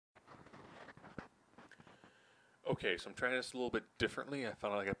Okay, so I'm trying this a little bit differently. I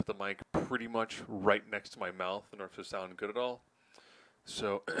found out I got to put the mic pretty much right next to my mouth in order to sound good at all.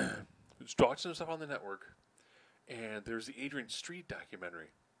 So, just watching some stuff on the network, and there's the Adrian Street documentary.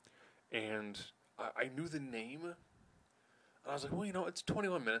 And I knew the name, and I was like, well, it's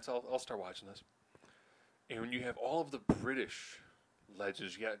 21 minutes. I'll start watching this. And when you have all of the British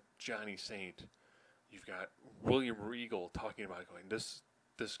legends, you got Johnny Saint, you've got William Regal talking about going, this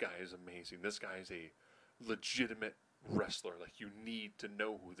guy is amazing. This guy is a legitimate wrestler. Like, you need to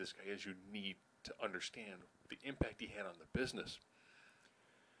know who this guy is. You need to understand the impact he had on the business.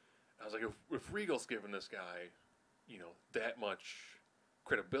 I was like, if Regal's giving this guy, that much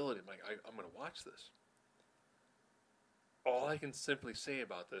credibility, I'm going to watch this. All I can simply say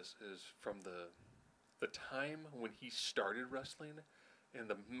about this is from the time when he started wrestling and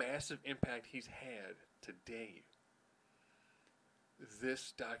the massive impact he's had today,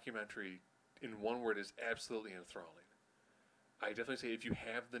 this documentary, in one word, is absolutely enthralling. I definitely say if you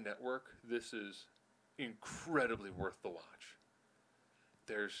have the network, this is incredibly worth the watch.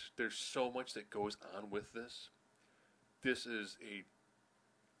 There's so much that goes on with this. It's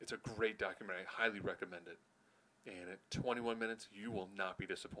a great documentary. I highly recommend it. And at 21 minutes, you will not be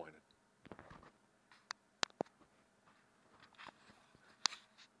disappointed.